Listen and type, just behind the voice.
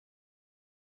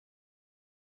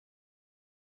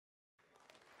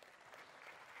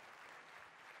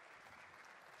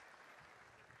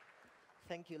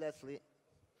Thank you, Leslie.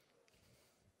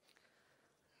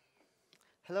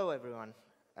 Hello, everyone.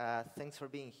 Thanks for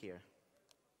being here.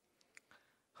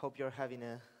 Hope you're having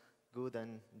a good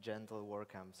and gentle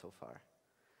WordCamp so far.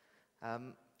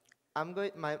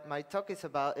 My talk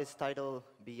is titled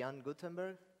Beyond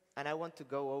Gutenberg, and I want to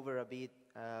go over a bit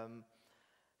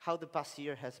how the past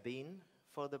year has been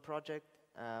for the project,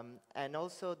 and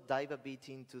also dive a bit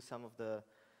into some of the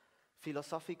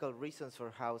philosophical reasons for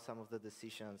how some of the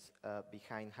decisions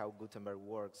behind how Gutenberg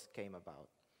works came about.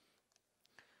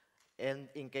 And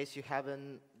in case you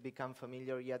haven't become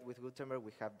familiar yet with Gutenberg,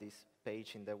 we have this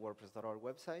page in the WordPress.org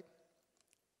website.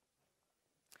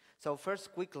 So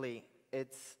first, quickly,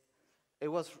 it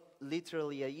was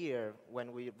literally a year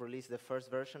when we released the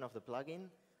first version of the plugin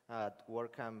at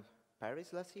WordCamp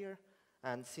Paris last year.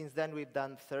 And since then, we've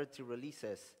done 30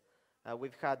 releases.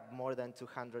 We've had more than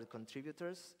 200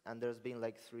 contributors, and there's been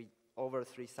like over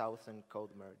 3,000 code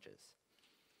merges.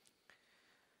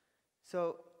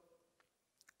 So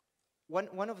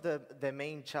one of the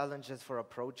main challenges for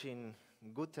approaching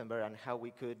Gutenberg and how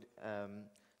we could,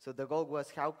 so the goal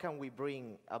was how can we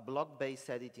bring a block-based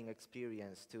editing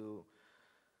experience to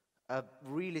a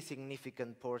really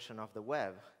significant portion of the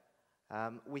web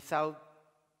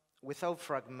without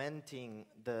fragmenting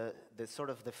the sort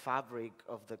of the fabric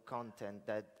of the content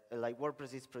that, like,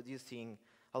 WordPress is producing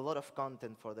a lot of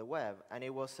content for the web, and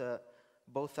it was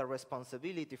both a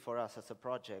responsibility for us as a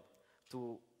project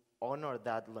to honor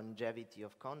that longevity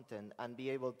of content and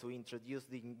be able to introduce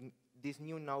this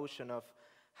new notion of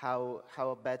how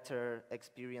a better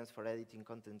experience for editing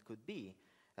content could be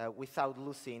without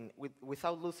losing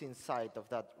sight of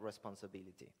that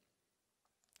responsibility.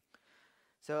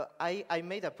 So I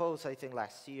made a post, I think,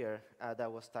 last year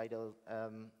that was titled,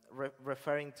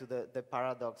 referring to the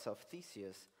paradox of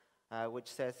Theseus, which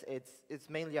says it's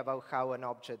mainly about how an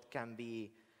object can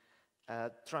be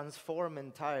transformed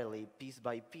entirely, piece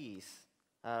by piece,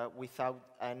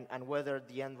 and whether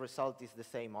the end result is the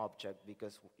same object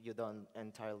because you don't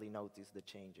entirely notice the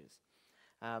changes.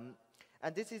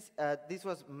 And this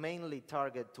was mainly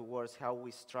targeted towards how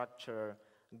we structure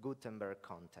Gutenberg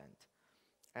content.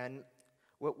 And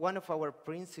one of our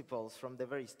principles from the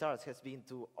very start has been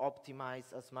to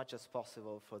optimize as much as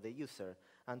possible for the user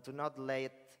and to not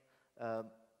let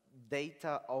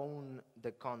data own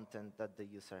the content that the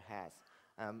user has.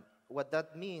 What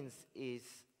that means is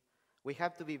we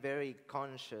have to be very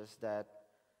conscious that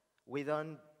we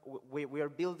are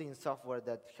building software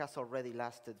that has already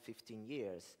lasted 15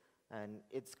 years, and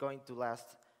it's going to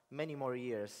last many more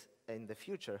years in the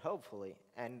future, hopefully.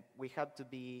 And we have to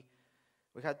be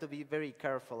very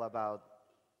careful about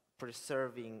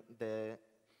preserving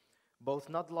both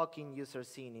not locking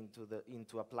users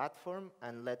into a platform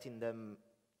and letting them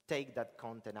take that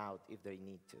content out if they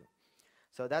need to.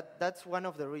 So that's one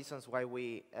of the reasons why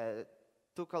we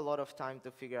took a lot of time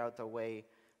to figure out a way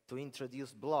to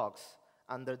introduce blocks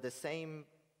under the same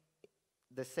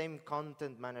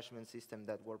content management system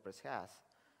that WordPress has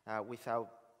without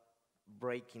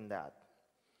breaking that.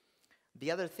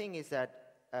 The other thing is that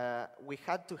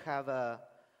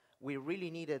we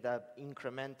really needed an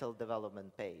incremental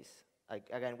development pace.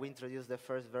 Again, we introduced the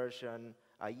first version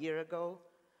a year ago.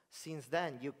 Since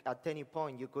then, at any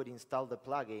point, you could install the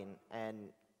plugin,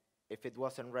 and if it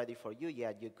wasn't ready for you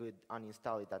yet, you could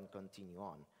uninstall it and continue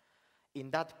on. In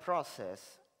that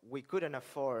process, we couldn't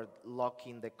afford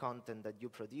locking the content that you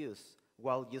produce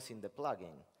while using the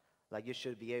plugin. Like, you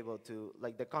should be able to,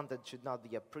 like, the content should not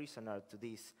be a prisoner to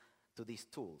these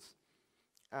tools.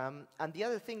 And the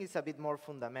other thing is a bit more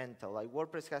fundamental. Like,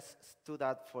 WordPress has stood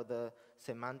up for the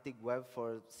semantic web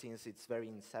since its very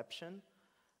inception.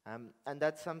 And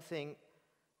that's something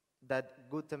that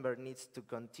Gutenberg needs to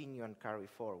continue and carry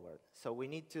forward. So we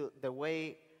need to, the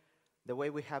way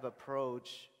we have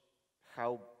approached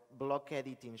how block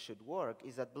editing should work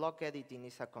is that block editing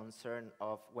is a concern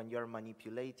of when you're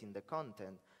manipulating the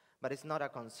content, but it's not a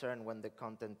concern when the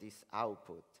content is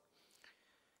output.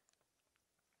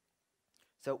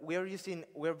 So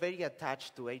we're very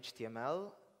attached to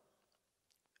HTML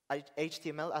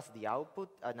as the output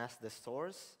and as the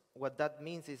source. What that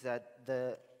means is that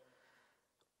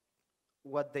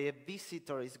what the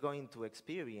visitor is going to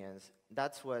experience,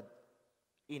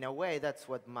 in a way, that's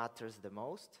what matters the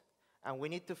most. And we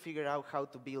need to figure out how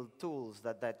to build tools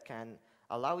that can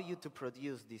allow you to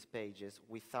produce these pages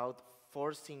without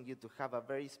forcing you to have a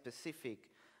very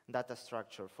specific data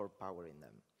structure for powering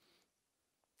them.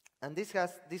 And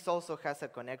this also has a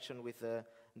connection with the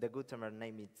Gutenberg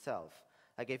name itself.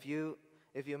 Like, if you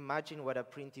imagine what a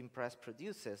printing press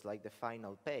produces, like the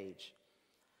final page,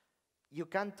 you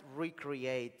can't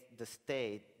recreate the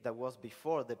state that was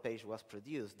before the page was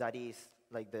produced, that is,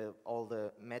 like all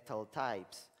the metal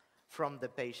types from the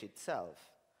page itself.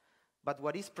 But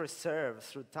what is preserved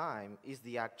through time is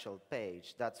the actual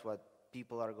page. That's what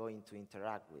people are going to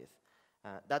interact with.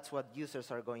 That's what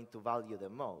users are going to value the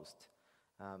most.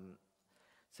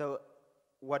 So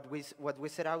what we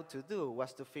set out to do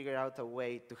was to figure out a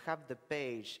way to have the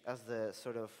page as the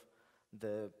sort of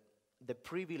the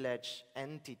privileged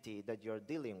entity that you're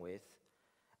dealing with,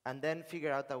 and then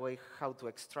figure out a way how to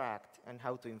extract and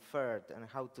how to invert and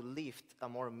how to lift a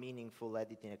more meaningful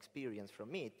editing experience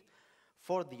from it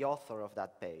for the author of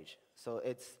that page. So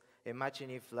it's,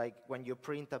 imagine if, like, when you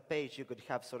print a page, you could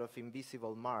have sort of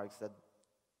invisible marks that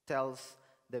tells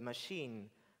the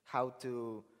machine how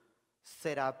to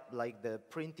set up, like, the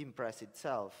printing press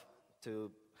itself to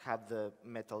have the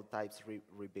metal types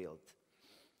rebuilt.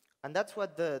 And that's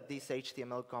what these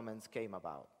HTML comments came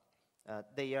about.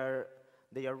 They are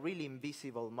really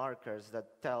invisible markers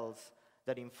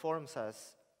that informs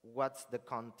us what's the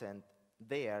content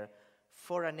there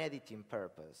for an editing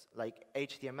purpose. Like,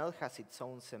 HTML has its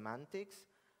own semantics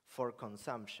for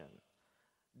consumption.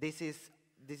 This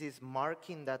is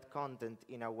marking that content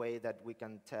in a way that we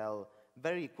can tell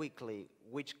very quickly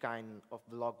which kind of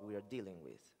blog we are dealing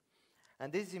with.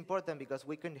 And this is important because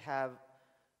we can have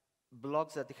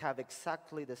blogs that have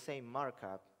exactly the same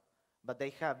markup, but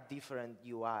they have different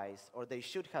UIs, or they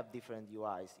should have different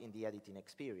UIs in the editing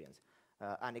experience.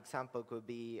 An example could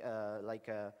be like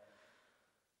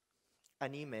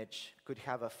an image could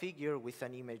have a figure with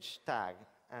an image tag,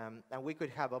 and we could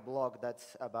have a blog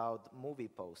that's about movie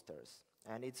posters.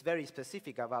 And it's very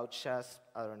specific about just,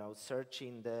 I don't know,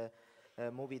 searching the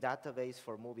movie database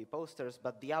for movie posters,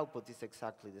 but the output is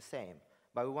exactly the same.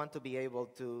 But we want to be able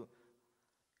to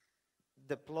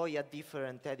deploy a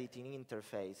different editing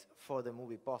interface for the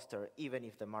movie poster, even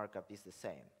if the markup is the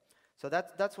same. So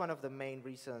that's one of the main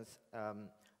reasons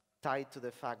tied to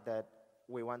the fact that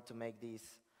we want to make this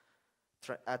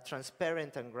a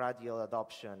transparent and gradual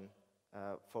adoption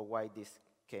for why this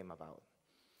came about.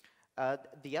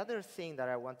 The other thing that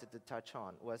I wanted to touch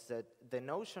on was that the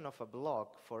notion of a blog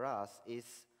for us is,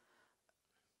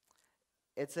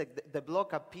 it's like the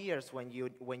blog appears when you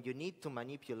need to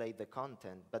manipulate the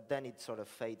content, but then it sort of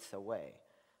fades away.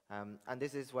 And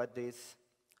this is what this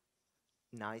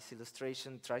nice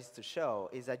illustration tries to show,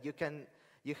 is that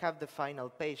you have the final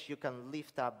page, you can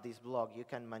lift up this blog, you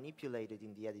can manipulate it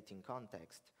in the editing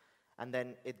context, and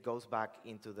then it goes back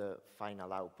into the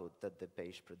final output that the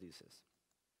page produces.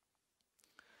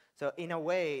 So in a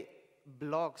way,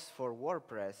 blogs for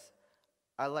WordPress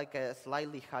are like a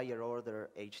slightly higher order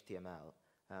HTML.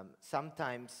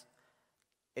 Sometimes,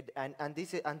 and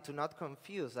to not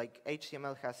confuse, like,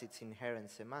 HTML has its inherent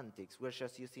semantics. We're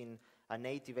just using a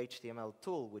native HTML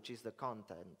tool, which is the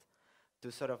content,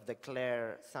 to sort of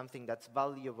declare something that's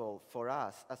valuable for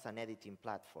us as an editing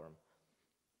platform.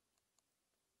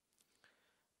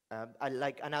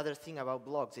 Like, another thing about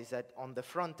blogs is that on the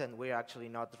front end, we're actually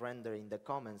not rendering the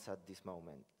comments at this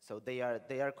moment. So they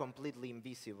are completely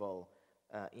invisible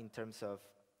in terms of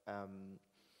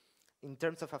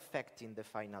affecting the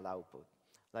final output.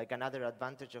 Like, another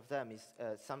advantage of them is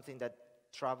something that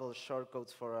traveled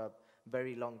shortcodes for a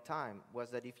very long time was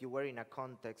that if you were in a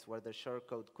context where the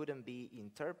shortcode couldn't be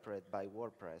interpreted by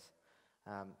WordPress,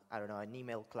 I don't know, an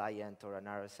email client or an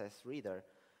RSS reader,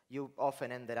 you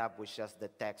often ended up with just the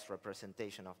text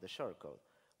representation of the shortcode,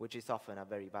 which is often a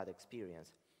very bad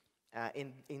experience.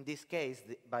 In this case,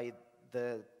 by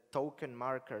the token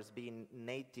markers being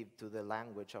native to the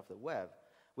language of the web,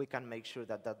 we can make sure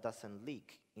that that doesn't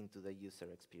leak into the user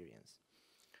experience.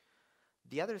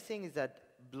 The other thing is that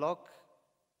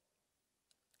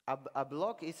a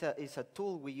blog is a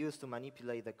tool we use to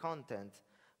manipulate the content,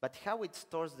 but how it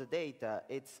stores the data,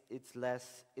 it's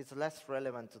less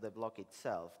relevant to the blog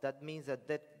itself. That means that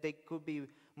there could be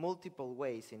multiple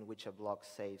ways in which a blog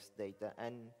saves data.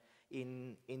 And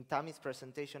in Tammy's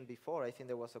presentation before, I think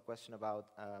there was a question about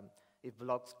if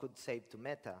blogs could save to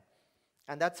meta.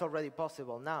 And that's already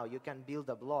possible now. You can build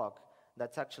a blog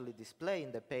that's actually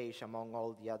displaying the page among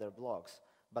all the other blogs,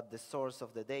 but the source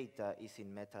of the data is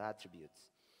in meta attributes.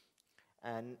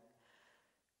 And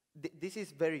this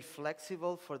is very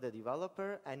flexible for the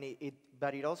developer, and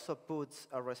but it also puts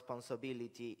a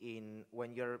responsibility in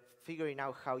when you're figuring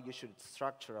out how you should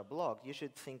structure a blog, you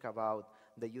should think about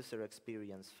the user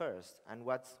experience first, and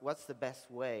what's the best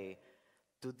way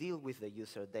to deal with the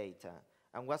user data,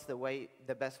 and what's the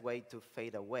best way to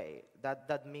fade away.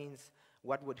 That means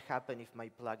what would happen if my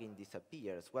plugin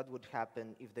disappears? What would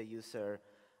happen if the user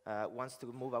wants to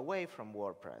move away from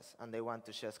WordPress and they want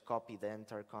to just copy the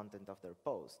entire content of their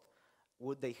post.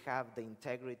 Would they have the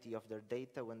integrity of their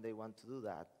data when they want to do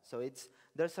that? So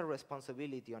there's a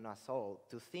responsibility on us all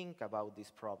to think about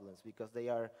these problems because they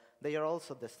are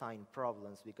also design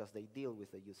problems because they deal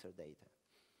with the user data.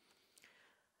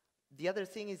 The other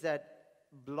thing is that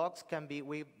blocks can be,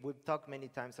 we've talked many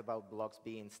times about blocks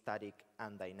being static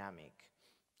and dynamic.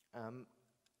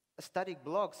 Static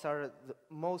blocks are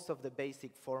most of the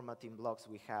basic formatting blocks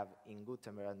we have in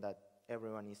Gutenberg and that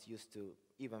everyone is used to,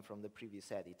 even from the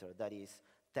previous editor. That is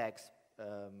text,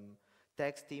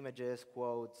 text, images,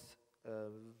 quotes,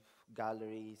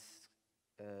 galleries,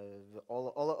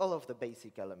 all of the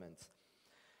basic elements.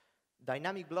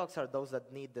 Dynamic blocks are those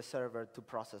that need the server to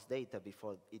process data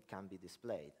before it can be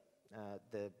displayed.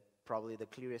 Probably the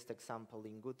clearest example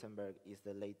in Gutenberg is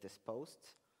the latest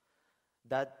posts.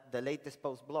 That the latest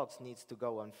post blocks needs to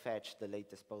go and fetch the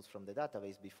latest post from the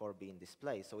database before being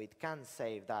displayed. So it can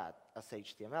save that as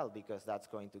HTML because that's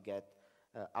going to get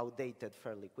outdated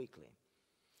fairly quickly.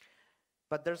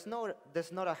 But there's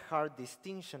not a hard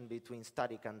distinction between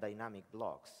static and dynamic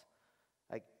blocks.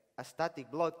 Like a static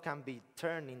block can be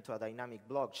turned into a dynamic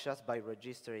block just by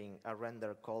registering a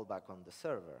render callback on the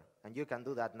server. And you can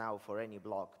do that now for any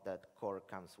block that core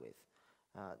comes with.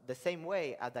 The same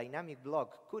way, a dynamic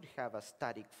block could have a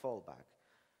static fallback.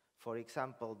 For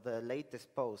example, the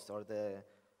latest post or the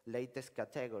latest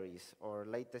categories or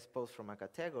latest post from a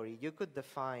category, you could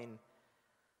define,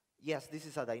 yes, this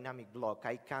is a dynamic block.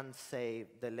 I can't save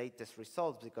the latest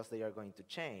results because they are going to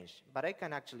change, but I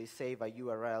can actually save a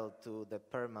URL to the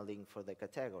permalink for the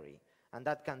category, and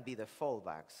that can be the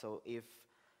fallback. So if,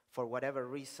 for whatever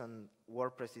reason,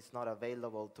 WordPress is not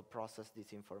available to process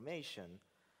this information,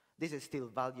 this is still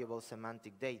valuable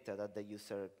semantic data that the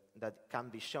user, that can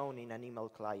be shown in an email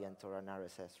client or an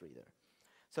RSS reader.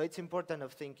 So it's important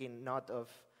of thinking not of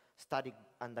static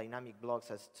and dynamic blocks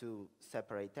as two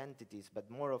separate entities, but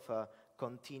more of a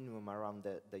continuum around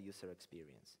the user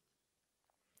experience.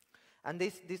 And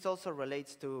this also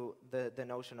relates to the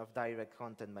notion of direct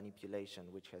content manipulation,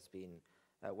 which has been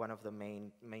one of the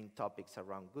main topics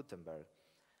around Gutenberg.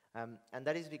 And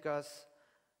that is because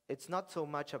it's not so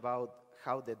much about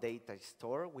how the data is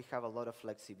stored. We have a lot of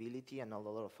flexibility and a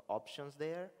lot of options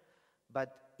there,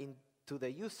 but to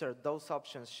the user, those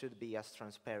options should be as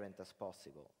transparent as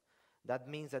possible. That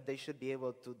means that they should be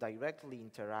able to directly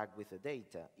interact with the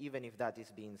data, even if that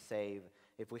is being saved.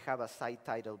 If we have a site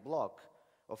title block,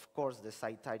 of course the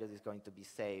site title is going to be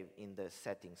saved in the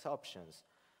settings options,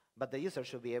 but the user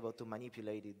should be able to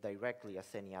manipulate it directly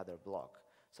as any other block.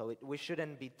 So we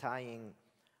shouldn't be tying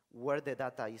where the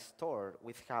data is stored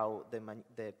with how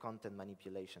the content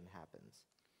manipulation happens.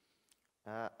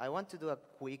 I want to do a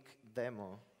quick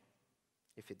demo,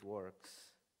 if it works.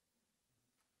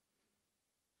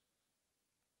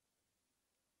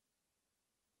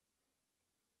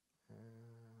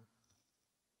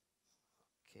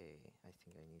 Okay, I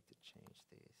think I need to change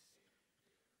this.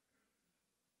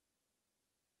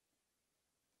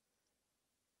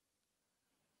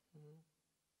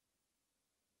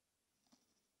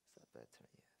 Is that better?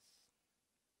 Yes.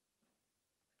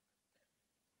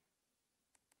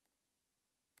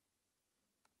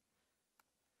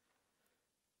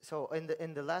 So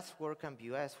in the last WordCamp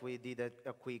US, we did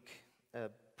a quick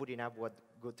putting up what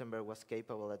Gutenberg was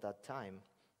capable at that time.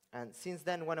 And since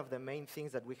then, one of the main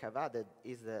things that we have added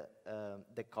is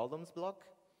the columns block.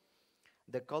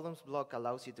 The columns block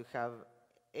allows you to have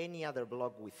any other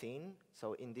block within.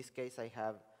 So in this case, I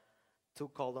have two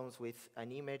columns with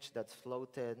an image that's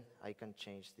floated. I can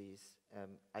change this.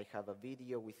 I have a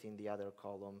video within the other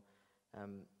column.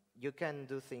 You can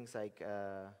do things like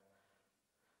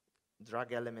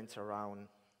drag elements around.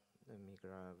 Let me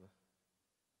grab.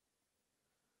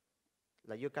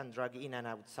 Like you can drag in and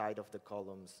outside of the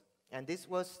columns. And this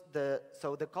was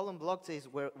so the column blocks is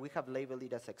where we have labeled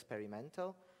it as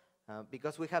experimental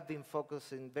because we have been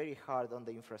focusing very hard on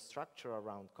the infrastructure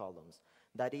around columns.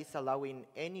 That is allowing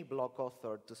any block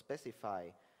author to specify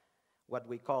what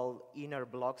we call inner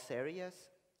blocks areas.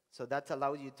 So that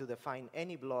allows you to define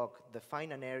any block,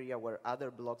 define an area where other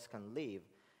blocks can live,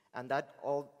 and that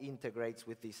all integrates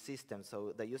with this system.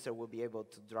 So the user will be able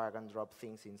to drag and drop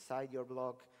things inside your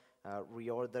block,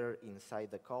 reorder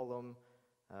inside the column,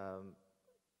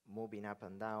 moving up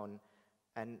and down.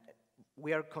 And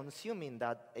we are consuming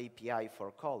that API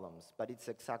for columns, but it's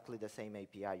exactly the same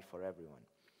API for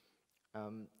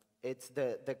everyone. It's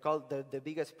the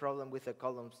biggest problem with the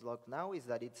columns block now is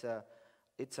that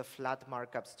it's a flat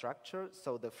markup structure,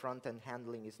 so the front-end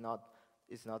handling is not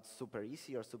super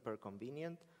easy or super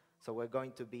convenient. So we're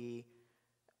going to be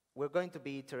we're going to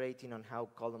be iterating on how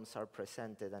columns are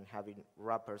presented and having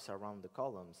wrappers around the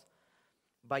columns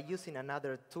by using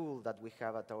another tool that we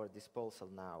have at our disposal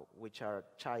now, which are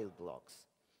child blocks.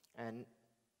 And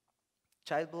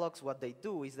child blocks, what they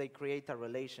do is they create a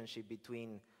relationship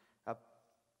between a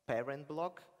parent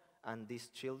block and these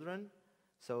children.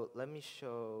 So let me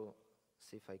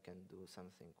see if I can do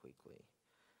something quickly.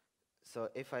 So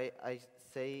if I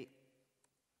say,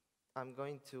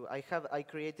 I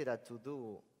created a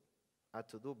to-do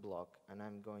block, and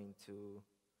I'm going to,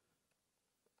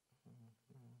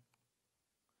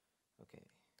 okay.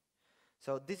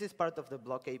 So this is part of the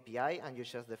block API, and you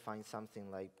just define something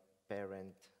like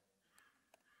parent.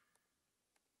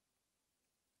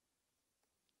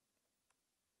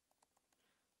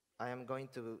 I am going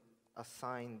to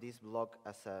assign this block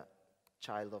as a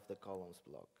child of the columns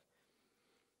block.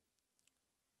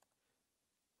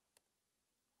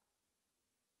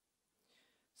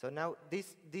 So now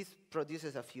this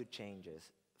produces a few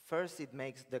changes. First, it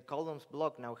makes the columns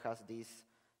block now has this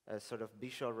sort of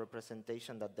visual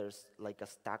representation that there's like a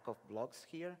stack of blocks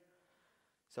here.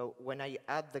 So when I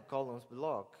add the columns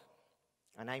block,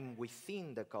 and I'm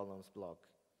within the columns block,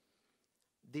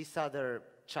 this other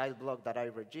child block that I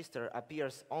register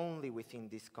appears only within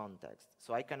this context.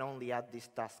 So I can only add this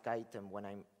task item when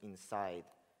I'm inside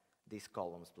this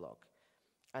columns block.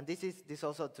 And this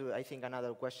also to, I think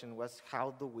another question was,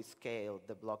 how do we scale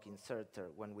the block inserter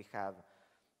when we have,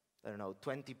 I don't know,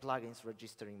 20 plugins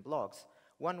registering blocks?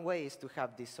 One way is to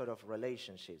have these sort of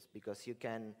relationships, because you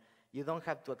don't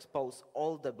have to expose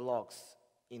all the blocks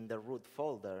in the root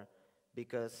folder,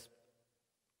 because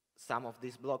some of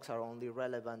these blocks are only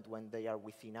relevant when they are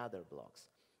within other blocks.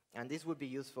 And this would be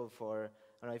useful for,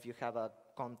 I don't know, if you have a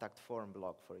contact form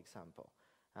block, for example.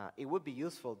 It would be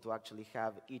useful to actually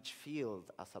have each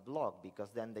field as a block,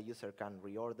 because then the user can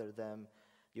reorder them.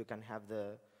 You can have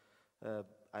the,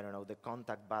 I don't know, the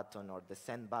contact button or the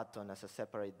send button as a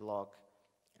separate block.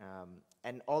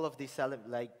 And all of these elements,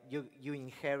 like you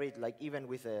inherit, like even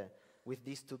with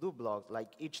these to-do blocks,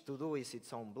 like each to-do is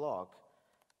its own block.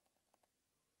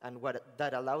 And what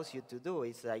that allows you to do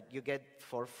is, like, you get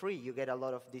for free, you get a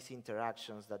lot of these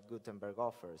interactions that Gutenberg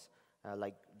offers.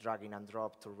 Like dragging and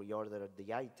drop to reorder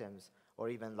the items, or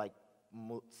even like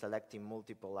selecting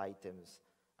multiple items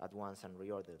at once and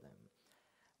reorder them.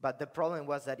 But the problem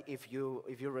was that if you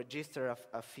register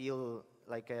a field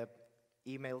like a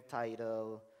email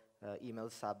title, email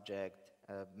subject,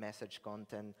 message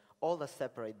content, all the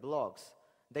separate blocks,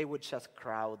 they would just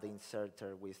crowd the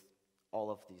inserter with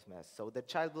all of these mess. So the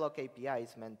child block API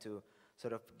is meant to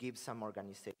sort of give some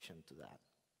organization to that.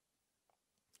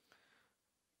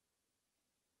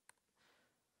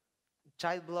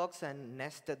 Child blocks and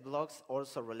nested blocks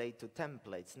also relate to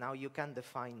templates. Now you can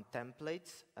define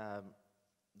templates.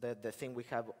 The thing we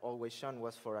have always shown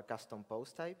was for a custom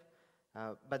post type.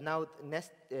 But now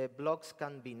blocks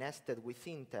can be nested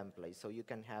within templates. So you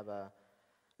can have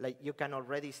you can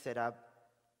already set up,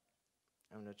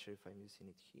 I'm not sure if I'm using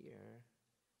it here.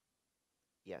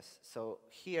 Yes, so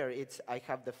here I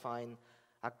have defined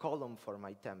a column for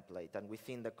my template, and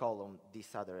within the column,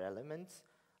 these other elements.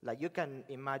 Like, you can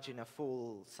imagine a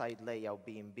full site layout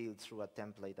being built through a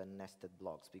template and nested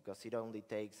blocks, because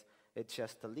it's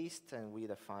just a list, and we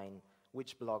define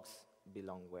which blocks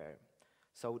belong where.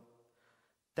 So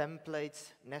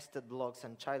templates, nested blocks,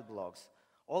 and child blocks,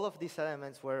 all of these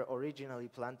elements were originally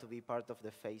planned to be part of the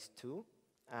phase 2,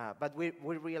 but we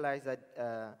realized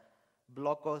that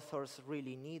block authors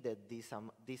really needed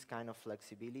this kind of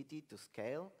flexibility to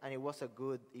scale, and it was a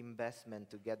good investment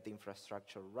to get the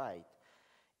infrastructure right.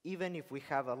 Even if we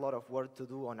have a lot of work to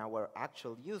do on our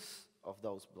actual use of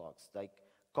those blocks, like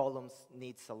columns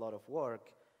needs a lot of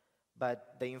work,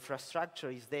 but the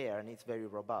infrastructure is there and it's very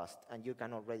robust, and you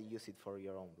can already use it for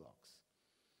your own blocks.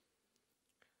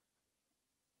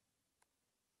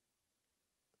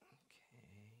 Okay.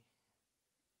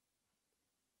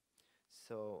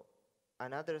 So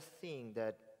another thing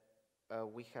that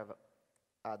we have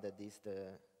added is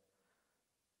the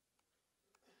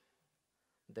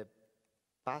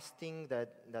pasting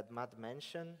that Matt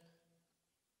mentioned.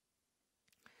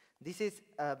 This is,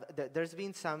 there's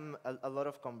been a lot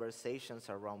of conversations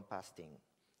around pasting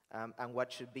and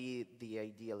what should be the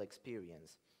ideal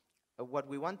experience. What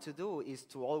we want to do is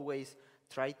to always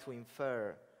try to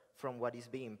infer from what is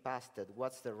being pasted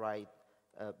what's the right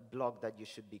block that you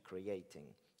should be creating.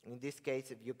 In this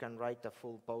case, if you can write a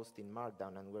full post in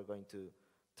Markdown, and we're going to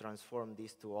transform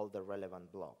this to all the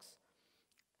relevant blocks.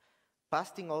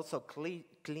 Pasting also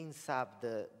cleans up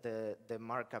the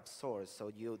markup source, so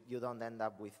you don't end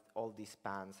up with all these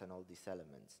spans and all these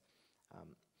elements.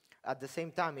 At the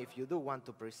same time, if you do want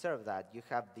to preserve that, you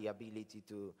have the ability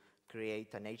to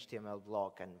create an HTML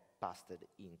block and pass it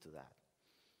into that.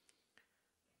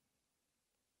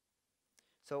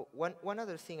 So one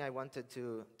other thing I wanted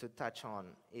to touch on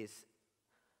is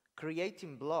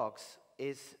creating blocks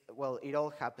is, well, it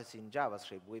all happens in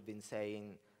JavaScript. We've been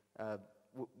saying,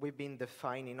 we've been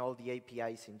defining all the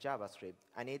APIs in JavaScript.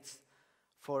 And it's,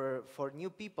 for new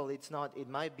people, it's not, it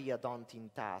might be a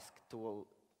daunting task to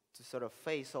sort of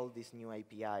face all these new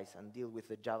APIs and deal with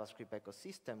the JavaScript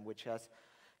ecosystem, which has,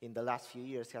 in the last few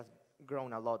years, has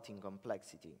grown a lot in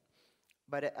complexity.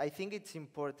 But I think it's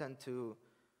important to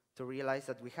realize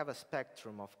that we have a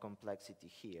spectrum of complexity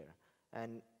here.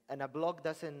 And a blog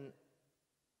doesn't,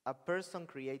 a person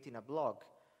creating a blog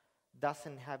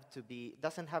doesn't have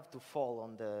to fall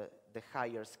on the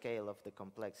higher scale of the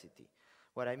complexity.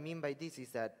 What I mean by this is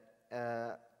that,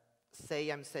 say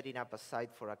I'm setting up a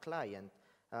site for a client,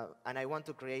 and I want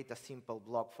to create a simple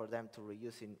blog for them to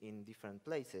reuse in different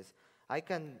places. I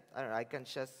can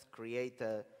just create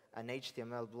an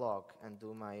HTML blog and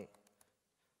do my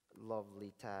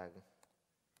lovely tag.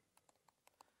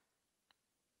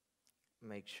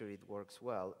 Make sure it works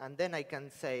well. And then I can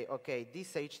say, okay,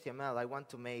 this HTML, I want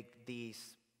to make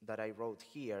this that I wrote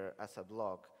here as a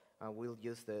blog. And we'll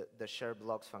use the share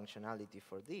blocks functionality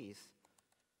for this.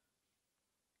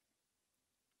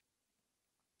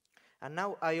 And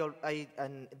now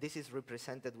and this is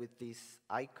represented with this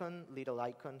icon, little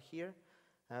icon here.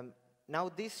 Now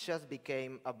this just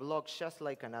became a blog just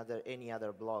like any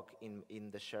other blog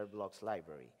in the share blocks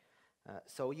library.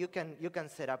 So you can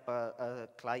set up a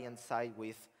client side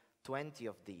with 20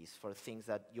 of these for things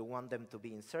that you want them to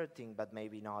be inserting but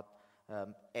maybe not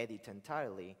edit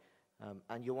entirely,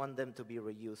 and you want them to be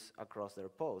reused across their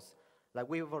posts. Like,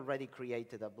 we've already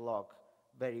created a blog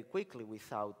very quickly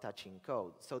without touching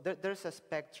code. So there's a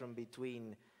spectrum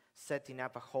between setting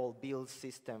up a whole build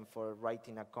system for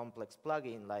writing a complex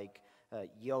plugin like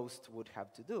Yoast would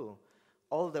have to do,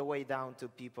 all the way down to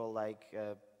people like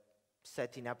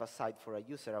setting up a site for a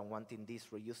user and wanting these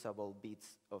reusable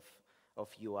bits of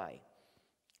UI.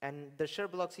 And the share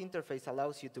blocks interface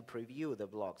allows you to preview the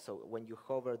blog. So when you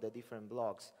hover the different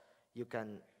blocks, you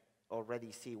can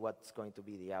already see what's going to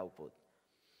be the output.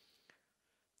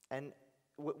 And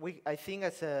I think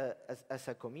as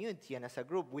a community and as a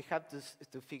group, we have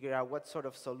to figure out what sort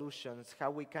of solutions,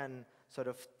 how we can sort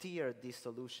of tier these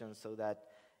solutions so that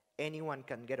anyone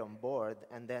can get on board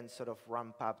and then sort of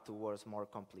ramp up towards more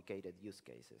complicated use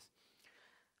cases.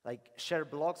 Like, share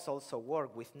blocks also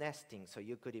work with nesting, so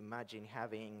you could imagine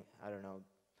having, I don't know,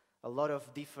 a lot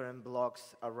of different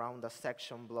blocks around a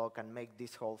section block and make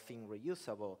this whole thing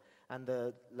reusable. And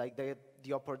the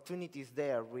opportunities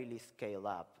there really scale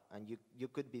up, and you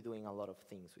could be doing a lot of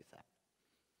things with that.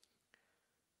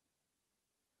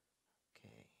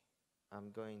 Okay,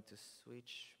 I'm going to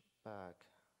switch back.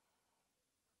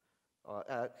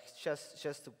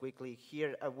 Just to quickly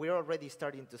here, we're already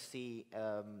starting to see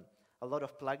a lot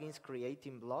of plugins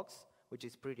creating blocks, which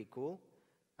is pretty cool.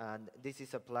 And this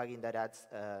is a plugin that adds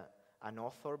an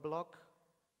author block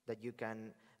that you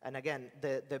can, and again,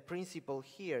 the principle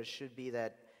here should be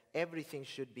that everything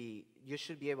should be, you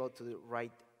should be able to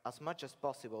write as much as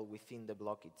possible within the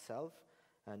block itself,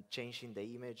 and changing the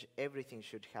image, everything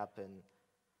should happen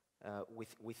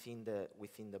within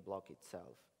the block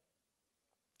itself.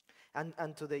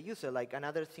 And to the user, like,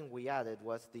 another thing we added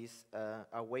was this,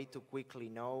 a way to quickly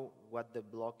know what the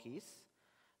block is.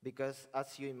 Because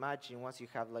as you imagine, once you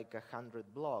have like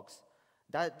 100 blocks,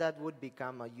 that would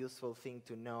become a useful thing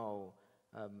to know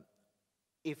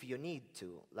if you need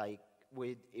to. Like,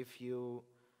 if you're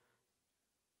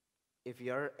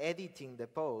editing the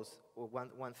post,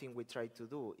 one thing we try to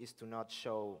do is to not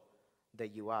show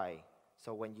the UI.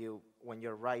 So when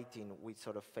you're writing, we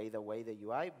sort of fade away the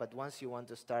UI, but once you want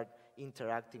to start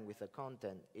interacting with the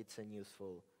content, it's a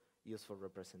useful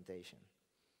representation.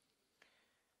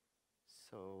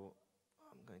 So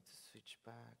I'm going to switch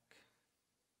back.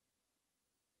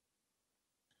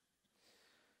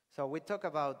 So we talk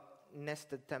about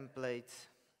nested templates,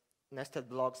 nested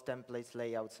blocks, templates,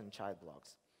 layouts, and child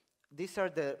blocks. These are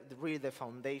really the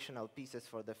foundational pieces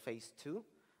for the phase 2.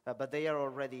 But they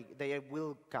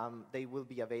will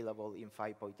be available in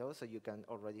 5.0, so you can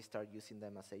already start using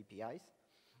them as APIs.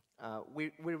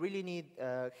 We really need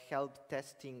help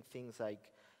testing things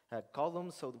like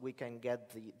columns, so we can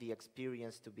get the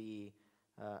experience to be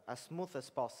as smooth as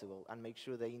possible and make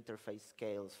sure the interface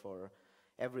scales for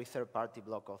every third-party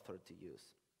block author to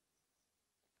use.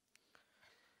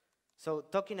 So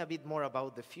talking a bit more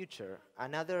about the future,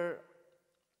 another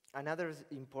Another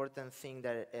important thing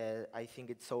that I think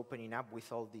it's opening up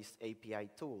with all these API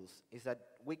tools is that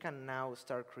we can now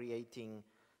start creating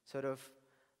sort of,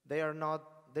 they are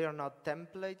not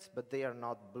templates, but they are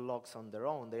not blocks on their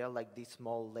own. They are like these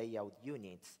small layout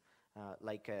units,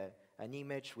 like an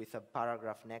image with a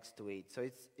paragraph next to it. So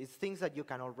it's things that you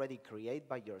can already create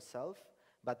by yourself,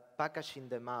 but packaging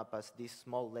them up as these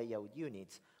small layout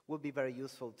units would be very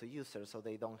useful to users so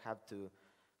they don't have to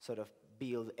sort of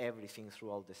build everything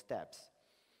through all the steps.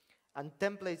 And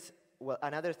templates, well,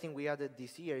 another thing we added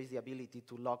this year is the ability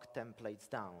to lock templates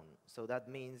down. So that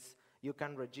means you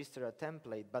can register a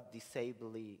template, but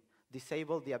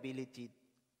disable the ability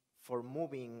for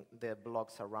moving the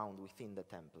blocks around within the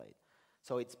template.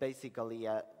 So it's basically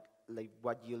like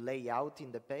what you lay out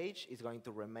in the page is going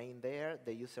to remain there.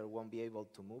 The user won't be able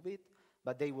to move it,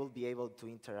 but they will be able to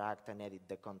interact and edit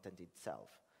the content itself.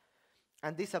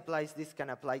 And this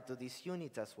can apply to this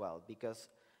unit as well, because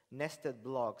nested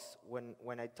blocks,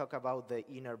 when I talk about the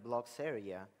inner blocks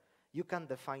area, you can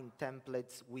define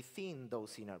templates within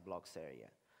those inner blocks area.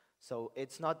 So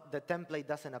it's not, the template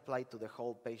doesn't apply to the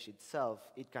whole page itself,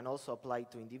 it can also apply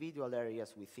to individual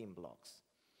areas within blocks.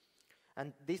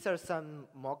 And these are some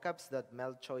mock-ups that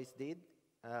Mel Choice did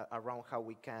around how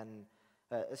we can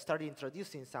start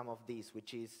introducing some of these,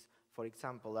 which is, for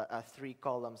example, a 3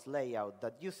 columns layout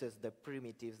that uses the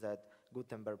primitives that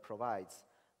Gutenberg provides,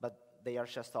 but they are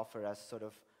just offered as sort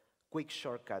of quick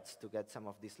shortcuts to get some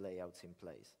of these layouts in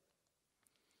place.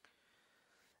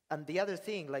 And the other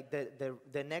thing, like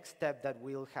the next step that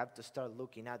we'll have to start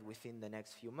looking at within the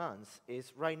next few months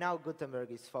is right now Gutenberg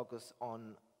is focused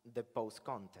on the post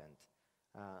content.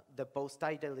 The post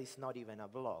title is not even a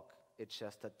block, it's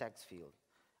just a text field.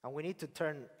 And we need to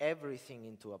turn everything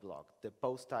into a block, the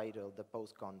post title, the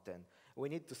post content. We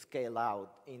need to scale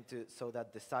out into so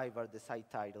that the sidebar, the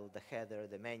site title, the header,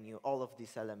 the menu, all of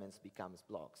these elements becomes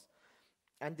blocks.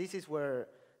 And this is where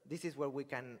we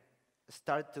can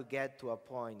start to get to a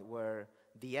point where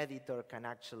the editor can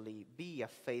actually be a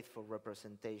faithful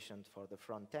representation for the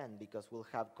front end, because we'll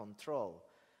have control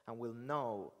and we'll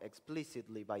know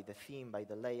explicitly by the theme, by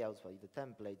the layouts, by the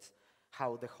templates,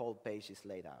 how the whole page is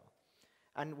laid out.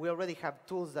 And we already have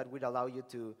tools that would allow you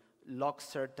to lock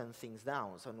certain things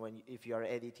down. So if you are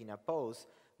editing a post,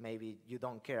 maybe you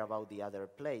don't care about the other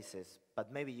places,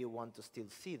 but maybe you want to still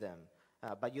see them.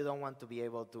 But you don't want to be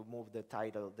able to move the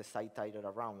title, the site title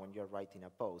around when you're writing a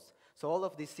post. So all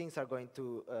of these things are going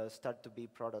to start to be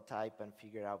prototyped and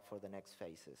figured out for the next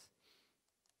phases.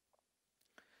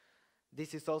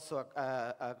 This is also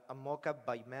a mock-up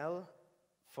by Mel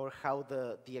for how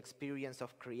the experience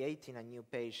of creating a new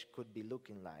page could be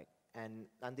looking like. And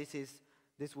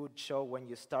this would show when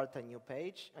you start a new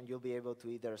page, and you'll be able to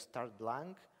either start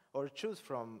blank or choose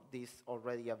from these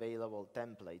already available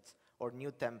templates or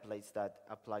new templates that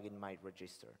a plugin might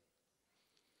register.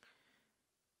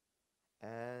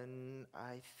 And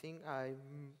I think I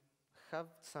have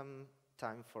some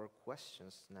time for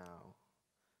questions now.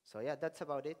 So yeah, that's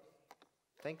about it.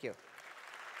 Thank you.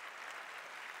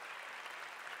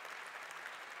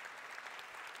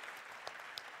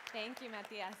 Thank you,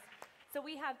 Matías. So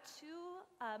we have 2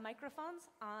 microphones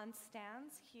on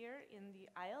stands here in the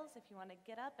aisles if you want to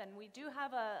get up. And we do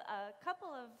have a couple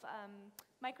of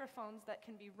microphones that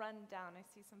can be run down. I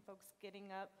see some folks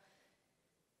getting up.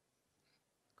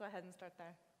 Go ahead and start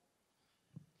there.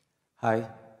 Hi.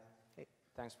 Hey.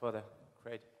 Thanks for the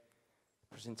great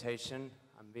presentation.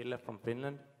 I'm Ville from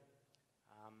Finland.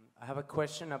 I have a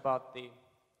question about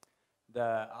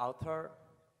the author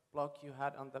block you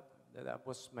had on that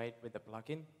was made with the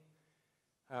plugin.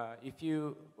 If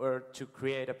you were to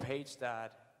create a page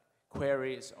that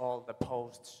queries all the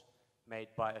posts made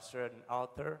by a certain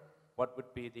author, what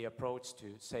would be the approach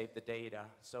to save the data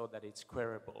so that it's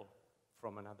queryable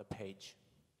from another page?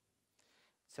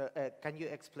 So can you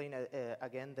explain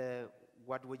again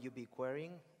what would you be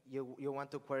querying? You want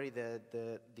to query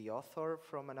the author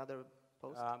from another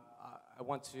post? I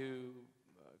want to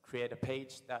create a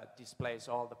page that displays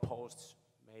all the posts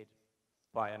made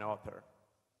by an author.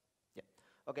 Yeah.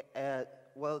 Okay.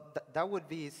 Well, that would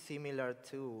be similar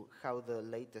to how the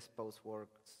latest post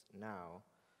works now.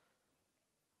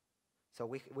 So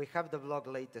we have the blog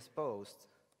latest post,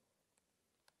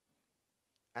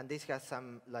 and this has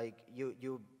some, like,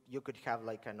 you could have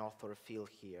like an author field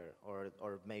here,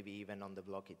 or maybe even on the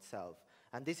blog itself.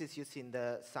 And this is using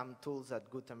some tools that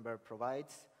Gutenberg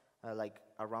provides, like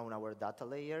around our data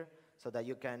layer, so that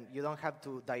you don't have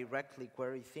to directly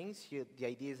query things. The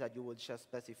idea is that you will just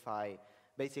specify,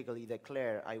 basically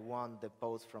declare, I want the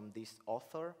post from this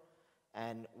author,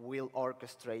 and we'll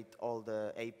orchestrate all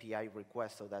the API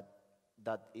requests so that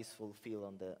that is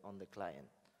fulfilled on the client.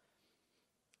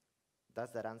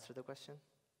 Does that answer the question?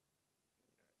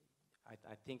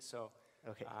 I think so.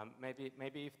 Okay.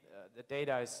 Maybe if the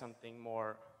data is something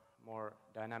more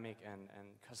dynamic and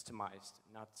customized,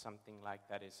 not something like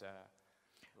that is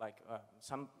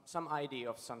some ID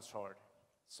of some sort.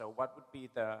 So what would be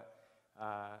the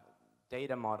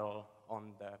data model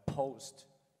on the post?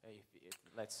 If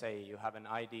let's say you have an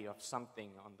ID of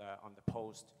something on the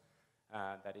post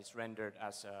that is rendered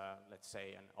as let's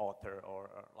say an author or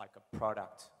like a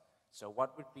product. So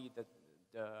what would be the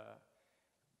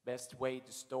best way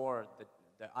to store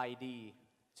the ID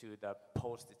to the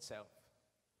post itself?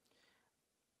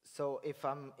 So if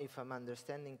I'm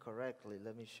understanding correctly,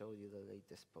 let me show you the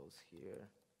latest post here.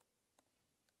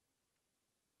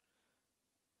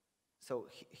 So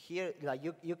here, like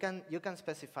you can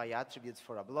specify attributes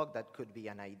for a block that could be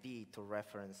an ID to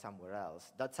reference somewhere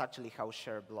else. That's actually how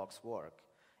shared blocks work.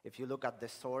 If you look at the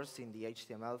source in the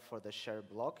HTML for the shared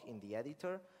block in the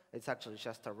editor, it's actually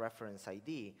just a reference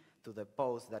ID to the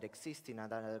post that exists in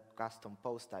another custom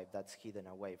post type that's hidden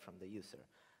away from the user.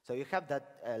 So you have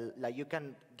that, like you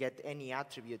can get any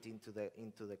attribute into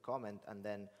the comment and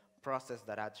then process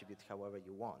that attribute however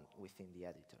you want within the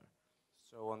editor.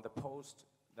 So on the post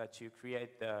that you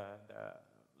create the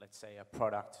let's say a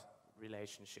product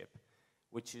relationship,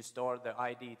 would you store the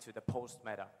ID to the post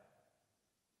meta?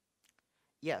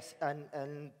 Yes,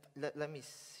 and let me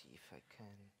see if I can.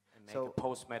 And make a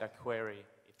post meta query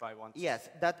if I want to. Yes,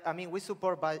 we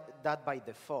support that by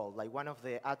default. Like one of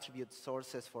the attribute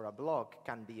sources for a block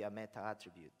can be a meta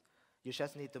attribute. You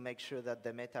just need to make sure that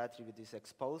the meta attribute is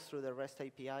exposed through the REST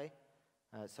API,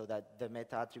 so that the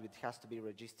meta attribute has to be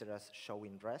registered as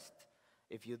showing REST.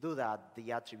 If you do that,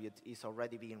 the attribute is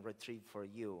already being retrieved for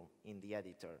you in the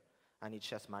editor, and it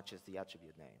just matches the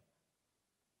attribute name.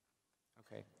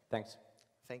 Okay, thanks.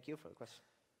 Thank you for the question.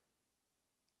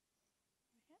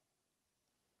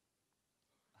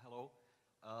 Hello.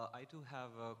 I do have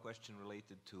a question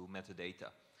related to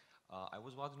metadata. I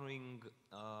was wondering,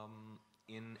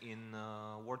 in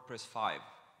WordPress 5,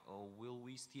 will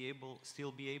we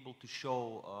still be able to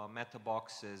show meta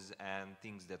boxes and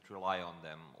things that rely on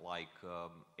them, like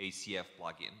ACF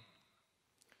plugin?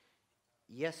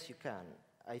 Yes, you can.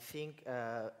 I think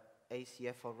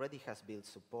ACF already has built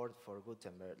support for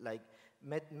Gutenberg. Like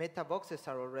meta boxes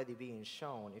are already being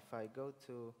shown. If I go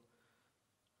to,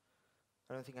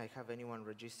 I don't think I have anyone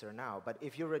register now, but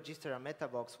if you register a meta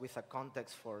box with a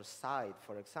context for site,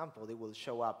 for example, it will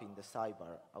show up in the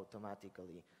sidebar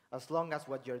automatically. As long as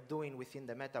what you're doing within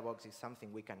the meta box is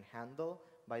something we can handle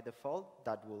by default,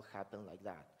 that will happen like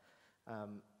that.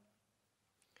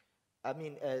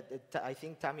 I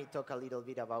think Tammy talked a little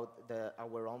bit about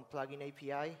our own plugin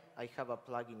API. I have a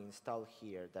plugin installed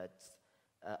here that's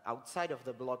outside of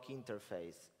the block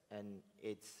interface, and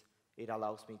it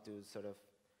allows me to sort of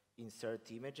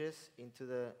insert images into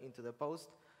the post.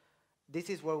 This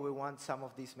is where we want some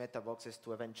of these meta boxes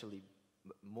to eventually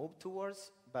move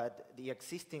towards, but the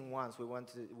existing ones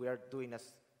we are doing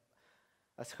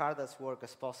as hard as work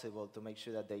as possible to make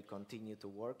sure that they continue to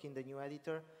work in the new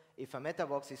editor. If a meta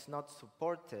box is not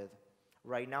supported,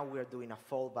 right now we are doing a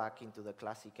fallback into the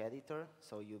classic editor,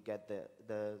 so you get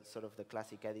the sort of the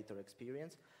classic editor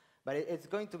experience. But it's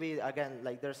going to be, again,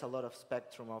 like there's a lot of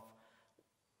spectrum of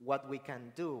what we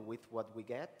can do with what we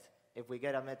get. If we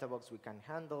get a meta box we can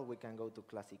handle, we can go to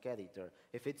classic editor.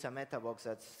 If it's a meta box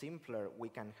that's simpler, we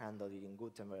can handle it in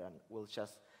Gutenberg, and we'll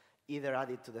just either add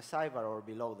it to the sidebar or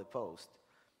below the post.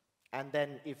 And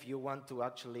then if you want to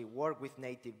actually work with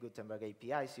native Gutenberg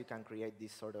APIs, you can create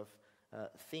these sort of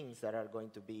things that are going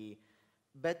to be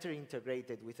better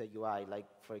integrated with a UI. Like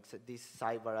for example, this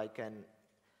sidebar,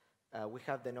 we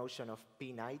have the notion of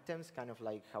pin items, kind of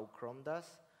like how Chrome does.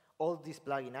 All these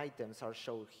plugin items are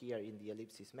shown here in the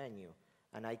ellipsis menu,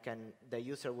 and the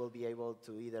user will be able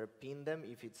to either pin them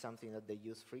if it's something that they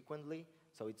use frequently,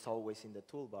 so it's always in the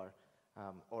toolbar,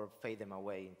 or fade them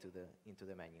away into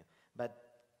the menu. But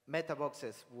meta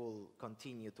boxes will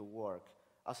continue to work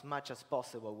as much as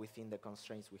possible within the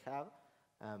constraints we have.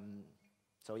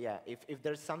 So yeah, if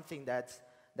there's something that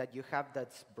you have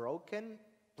that's broken,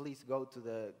 please go to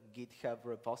the GitHub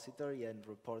repository and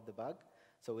report the bug,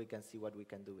 so we can see what we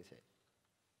can do with it.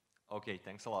 Okay,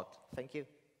 thanks a lot. Thank you.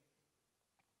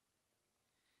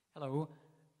 Hello,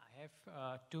 I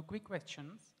have two quick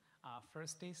questions.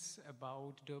 First is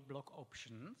about the block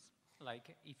options.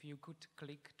 Like if you could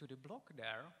click to the block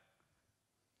there.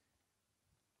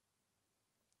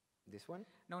 This one?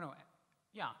 No,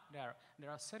 yeah, there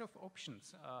are a set of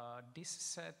options. This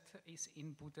set is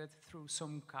inputted through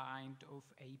some kind of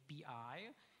API.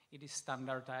 it is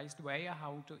standardized way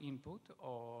how to input,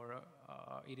 or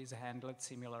it is handled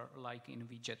similar like in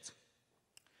widgets?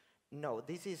 No,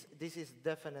 this is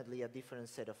definitely a different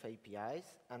set of APIs,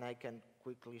 and I can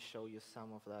quickly show you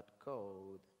some of that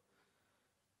code.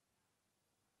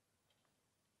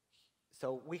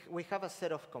 So we have a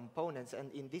set of components,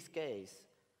 and in this case,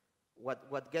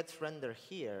 what gets rendered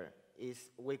here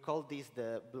is, we call this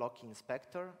the block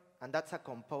inspector, and that's a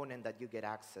component that you get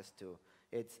access to.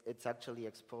 It's actually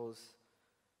exposed.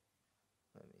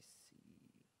 Let me see.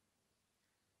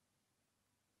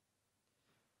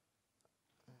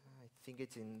 I think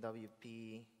it's in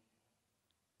WP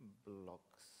blocks.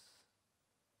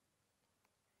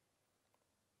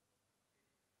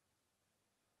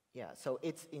 Yeah, so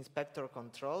it's inspector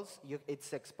controls.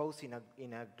 It's exposed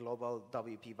in a global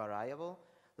WP variable.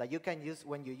 Like you can use,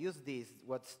 when you use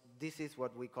this is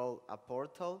what we call a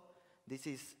portal. This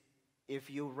is, if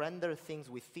you render things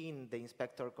within the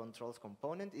inspector controls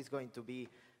component, it's going to be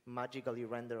magically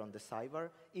rendered on the sidebar,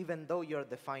 even though you're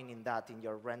defining that in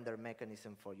your render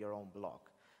mechanism for your own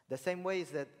block. The same way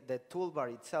is that the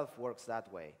toolbar itself works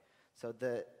that way. So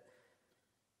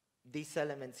these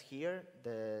elements here,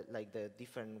 like the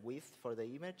different width for the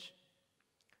image,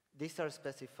 these are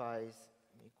specifies,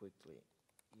 let me quickly,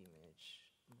 image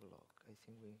block, I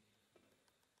think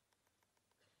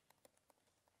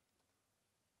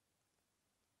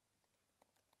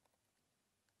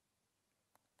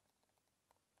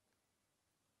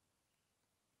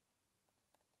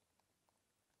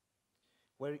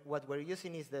we, what we're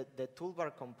using is the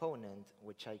toolbar component,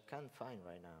 which I can't find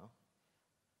right now.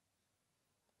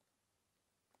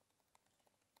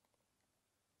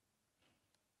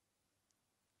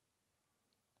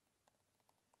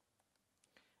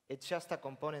 It's just a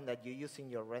component that you use in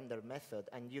your render method,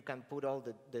 and you can put all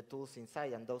the tools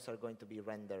inside, and those are going to be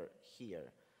rendered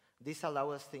here. This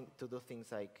allows us to do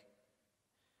things like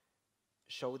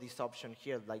show this option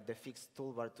here, like the fixed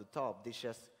toolbar to top. This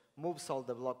just moves all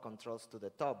the block controls to the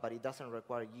top, but it doesn't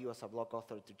require you as a block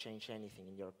author to change anything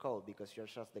in your code, because you're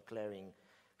just declaring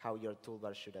how your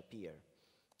toolbar should appear.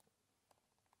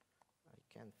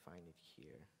 I can't find it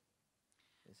here.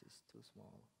 This is too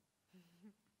small.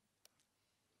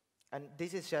 And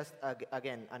this is just,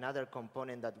 again, another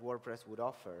component that WordPress would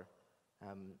offer.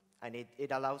 And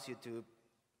it allows you to,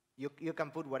 you can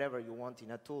put whatever you want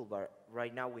in a toolbar.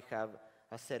 Right now we have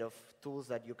a set of tools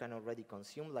that you can already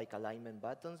consume, like alignment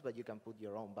buttons, but you can put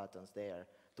your own buttons there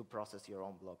to process your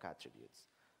own block attributes.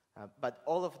 But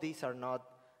all of these are not,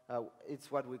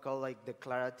 it's what we call like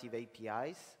declarative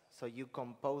APIs. So you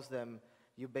compose them,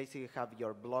 you basically have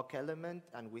your block element,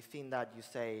 and within that you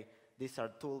say, these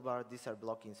are toolbars, these are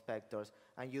block inspectors,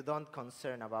 and you don't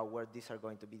concern about where these are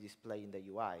going to be displayed in the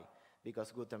UI,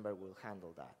 because Gutenberg will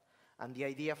handle that. And the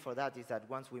idea for that is that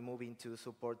once we move into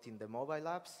supporting the mobile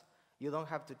apps, you don't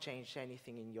have to change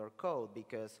anything in your code,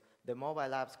 because the mobile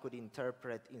apps could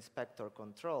interpret inspector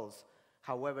controls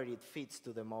however it fits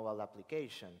to the mobile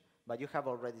application. But you have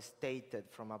already stated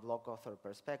from a block author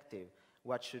perspective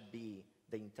what should be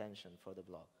the intention for the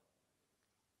block.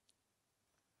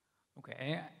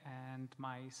 Okay, and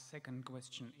my second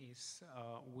question is,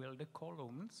 will the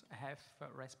columns have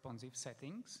responsive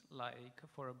settings, like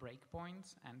for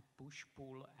breakpoints and push,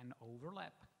 pull, and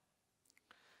overlap?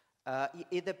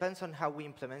 It depends on how we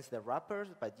implement the wrappers,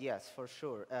 but yes, for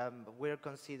sure. We're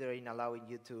considering allowing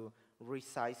you to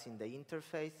resize in the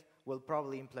interface. We'll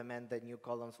probably implement the new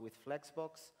columns with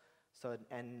Flexbox, so,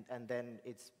 and then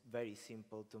it's very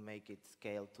simple to make it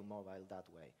scale to mobile that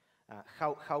way.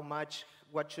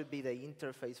 What should be the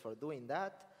interface for doing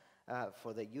that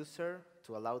for the user,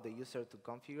 to allow the user to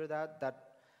configure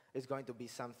that is going to be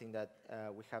something that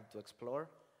we have to explore,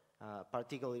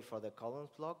 particularly for the columns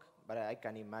block, but I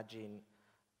can imagine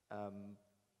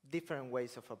different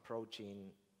ways of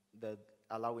approaching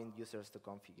allowing users to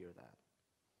configure that.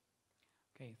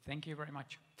 Okay, thank you very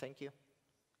much. Thank you.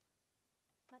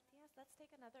 Matías, let's take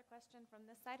another question from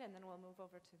this side, and then we'll move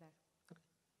over to there. Okay.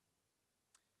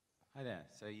 Hi there.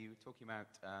 So you were talking about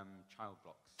child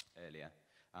blocks earlier.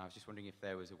 I was just wondering if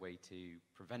there was a way to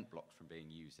prevent blocks from being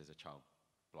used as a child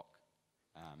block.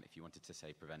 If you wanted to,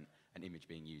 say, prevent an image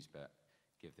being used, but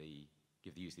give the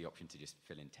user the option to just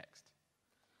fill in text.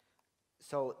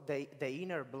 So the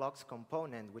inner blocks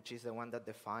component, which is the one that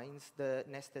defines the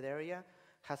nested area,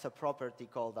 has a property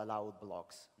called allowed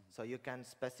blocks. Mm-hmm. So you can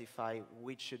specify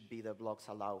which should be the blocks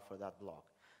allowed for that block.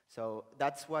 So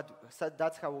that's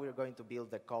how we're going to build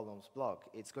the columns block.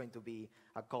 It's going to be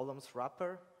a columns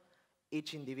wrapper.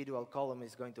 Each individual column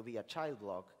is going to be a child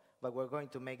block, but we're going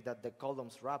to make that the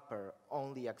columns wrapper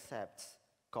only accepts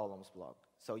columns block.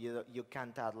 So you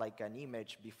can't add like an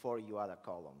image before you add a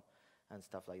column and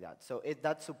stuff like that. So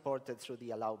that's supported through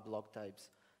the allow block types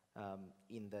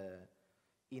in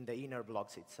the inner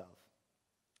blocks itself.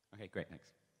 Okay, great, thanks.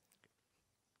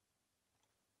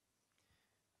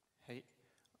 Hey,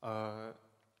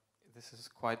 this is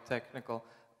quite technical.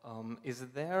 Is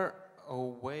there a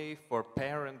way for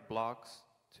parent blocks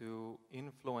to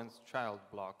influence child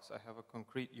blocks? I have a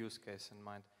concrete use case in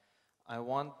mind. I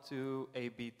want to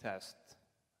A/B test,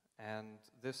 and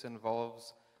this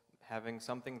involves having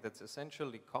something that's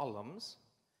essentially columns,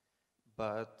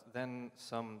 but then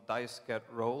some dice get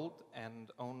rolled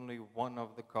and only one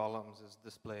of the columns is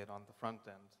displayed on the front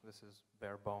end. This is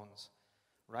bare bones.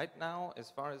 Right now, as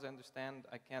far as I understand,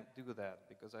 I can't do that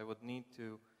because I would need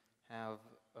to have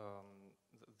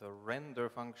the render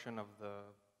function of the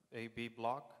A/B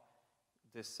block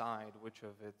decide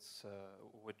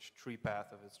which tree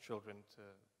path of its children to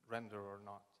render or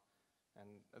not. And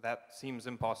that seems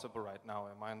impossible right now.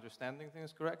 Am I understanding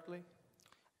things correctly?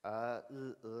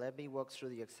 Let me walk through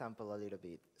the example a little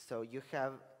bit. So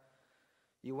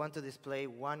you want to display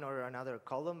one or another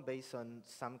column based on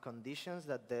some conditions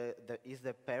that is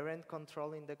the parent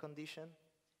controlling the condition?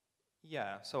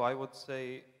 Yeah, so I would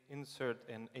say insert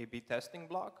an A/B testing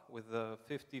block with a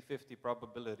 50-50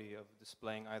 probability of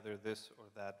displaying either this or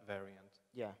that variant.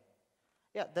 Yeah,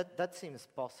 yeah, that seems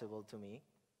possible to me.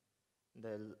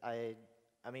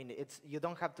 I mean, you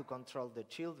don't have to control the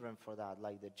children for that.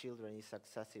 Like the children is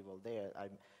accessible there.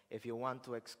 If you want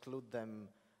to exclude them,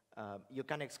 you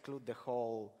can exclude the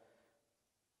whole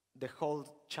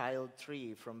child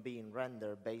tree from being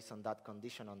rendered based on that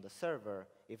condition on the server.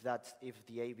 If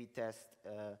the A/B test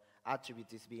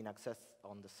attribute is being accessed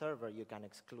on the server, you can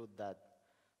exclude that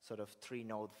sort of tree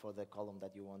node for the column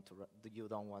that you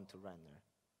don't want to render.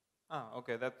 Ah,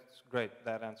 okay, that's great.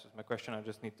 That answers my question. I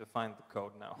just need to find the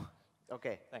code now.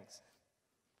 Okay. Thanks.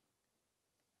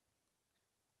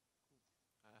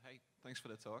 Hey, thanks for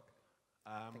the talk.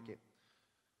 Thank you.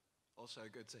 Also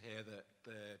good to hear that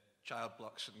the child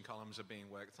blocks and columns are being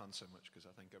worked on so much, because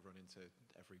I think I've run into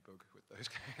every bug with those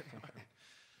guys at the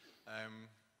moment.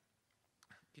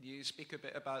 Could you speak a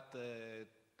bit about the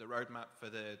roadmap for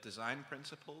the design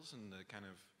principles and the kind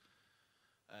of,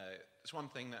 it's one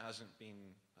thing that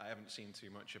I haven't seen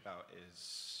too much about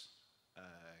is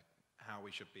how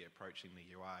we should be approaching the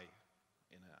UI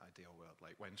in an ideal world.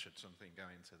 Like when should something go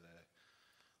into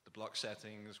the block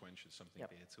settings, when should something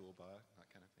be a toolbar, that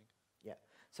kind of thing? Yeah,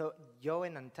 so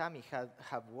Joen and Tammy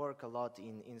have worked a lot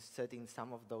in setting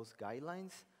some of those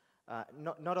guidelines.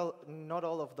 Not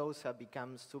all of those have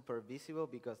become super visible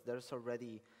because there's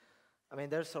already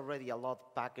a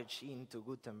lot packaged into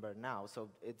Gutenberg now. So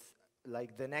it's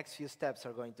like the next few steps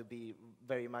are going to be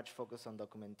very much focused on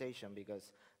documentation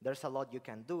because there's a lot you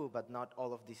can do, but not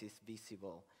all of this is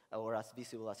visible or as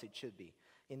visible as it should be.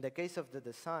 In the case of the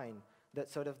design,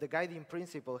 the guiding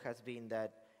principle has been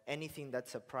that anything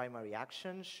that's a primary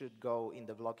action should go in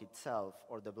the block itself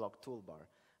or the block toolbar,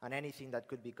 and anything that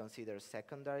could be considered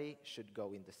secondary should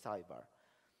go in the sidebar.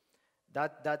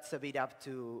 That's a bit up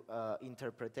to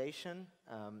interpretation,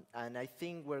 and I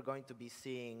think we're going to be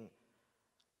seeing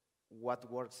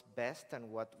what works best and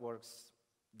what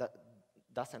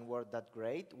doesn't work that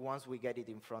great once we get it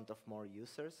in front of more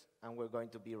users, and we're going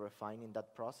to be refining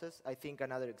that process. I think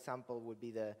another example would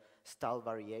be the style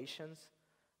variations.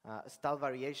 Style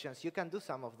variations, you can do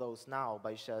some of those now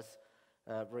by just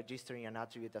registering an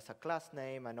attribute as a class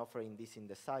name and offering this in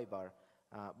the sidebar.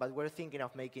 But we're thinking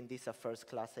of making this a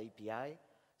first-class API,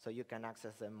 so you can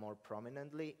access them more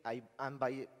prominently. And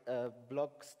by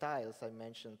block styles, I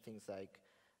mentioned things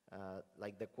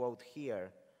like the quote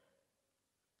here.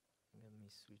 Let me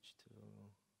switch to...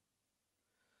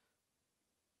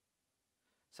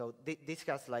 So this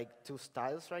has like two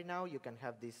styles right now. You can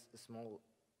have this small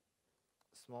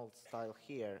style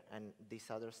here and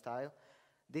this other style.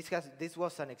 This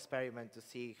was an experiment to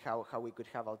see how we could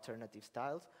have alternative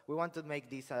styles. We want to make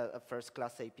this a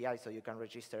first-class API so you can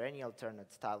register any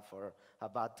alternate style for a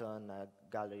button, a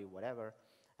gallery, whatever.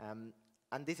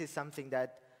 And this is something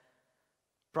that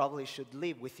probably should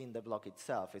live within the block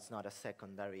itself. It's not a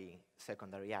secondary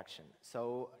action.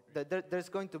 So there's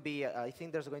going to be, I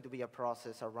think there's going to be a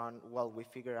process around, well, we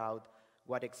figure out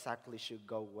what exactly should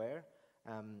go where.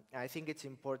 I think it's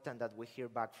important that we hear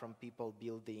back from people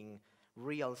building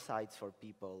real sites for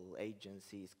people,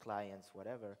 agencies, clients,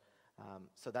 whatever,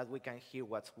 so that we can hear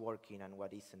what's working and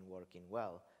what isn't working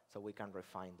well, so we can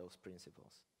refine those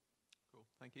principles. Cool,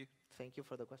 thank you. Thank you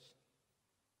for the question.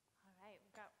 All right,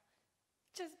 we've got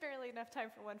just barely enough time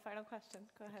for one final question.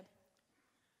 Go ahead.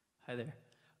 Hi there.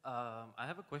 I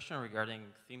have a question regarding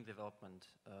theme development.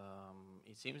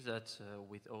 It seems that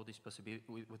with all these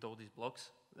with all these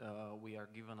blocks, we are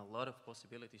given a lot of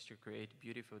possibilities to create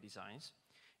beautiful designs.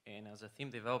 And as a theme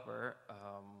developer,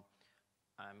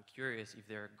 I'm curious if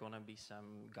there are gonna be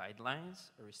some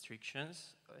guidelines,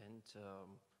 restrictions, and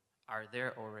are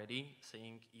there already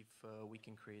saying if we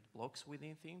can create blocks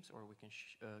within themes or we can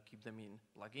keep them in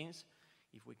plugins,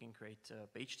 if we can create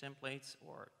page templates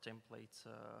or templates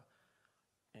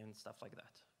and stuff like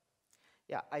that?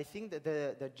 Yeah, I think that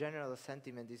the general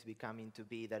sentiment is becoming to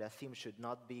be that a theme should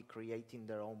not be creating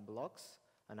their own blocks,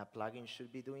 and a plugin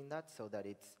should be doing that so that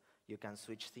you can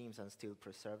switch themes and still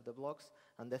preserve the blocks.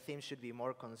 And the theme should be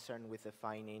more concerned with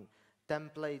defining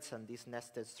templates and this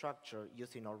nested structure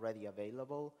using already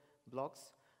available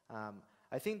blocks.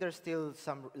 I think there's still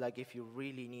some, like if you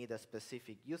really need a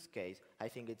specific use case, I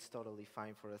think it's totally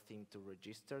fine for a theme to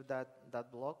register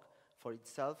that block for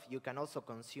itself. You can also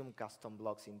consume custom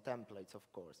blocks in templates,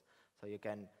 of course, so you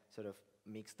can sort of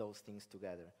mix those things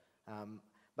together.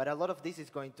 But a lot of this is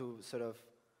going to sort of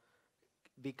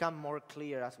become more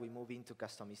clear as we move into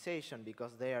customization,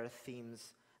 because there are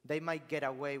themes, they might get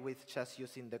away with just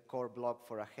using the core block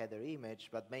for a header image,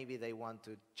 but maybe they want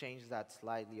to change that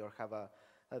slightly or have a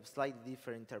slightly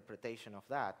different interpretation of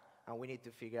that, and we need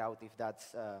to figure out if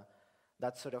that's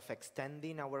sort of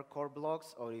extending our core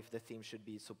blocks or if the theme should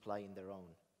be supplying their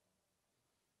own.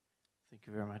 Thank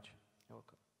you very much. You're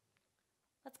welcome.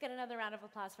 Let's get another round of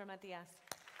applause for Matías.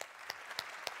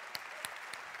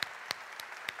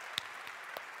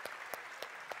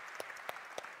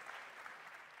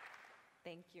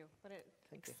 Thank you. What an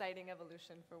exciting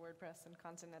evolution for WordPress and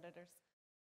content editors.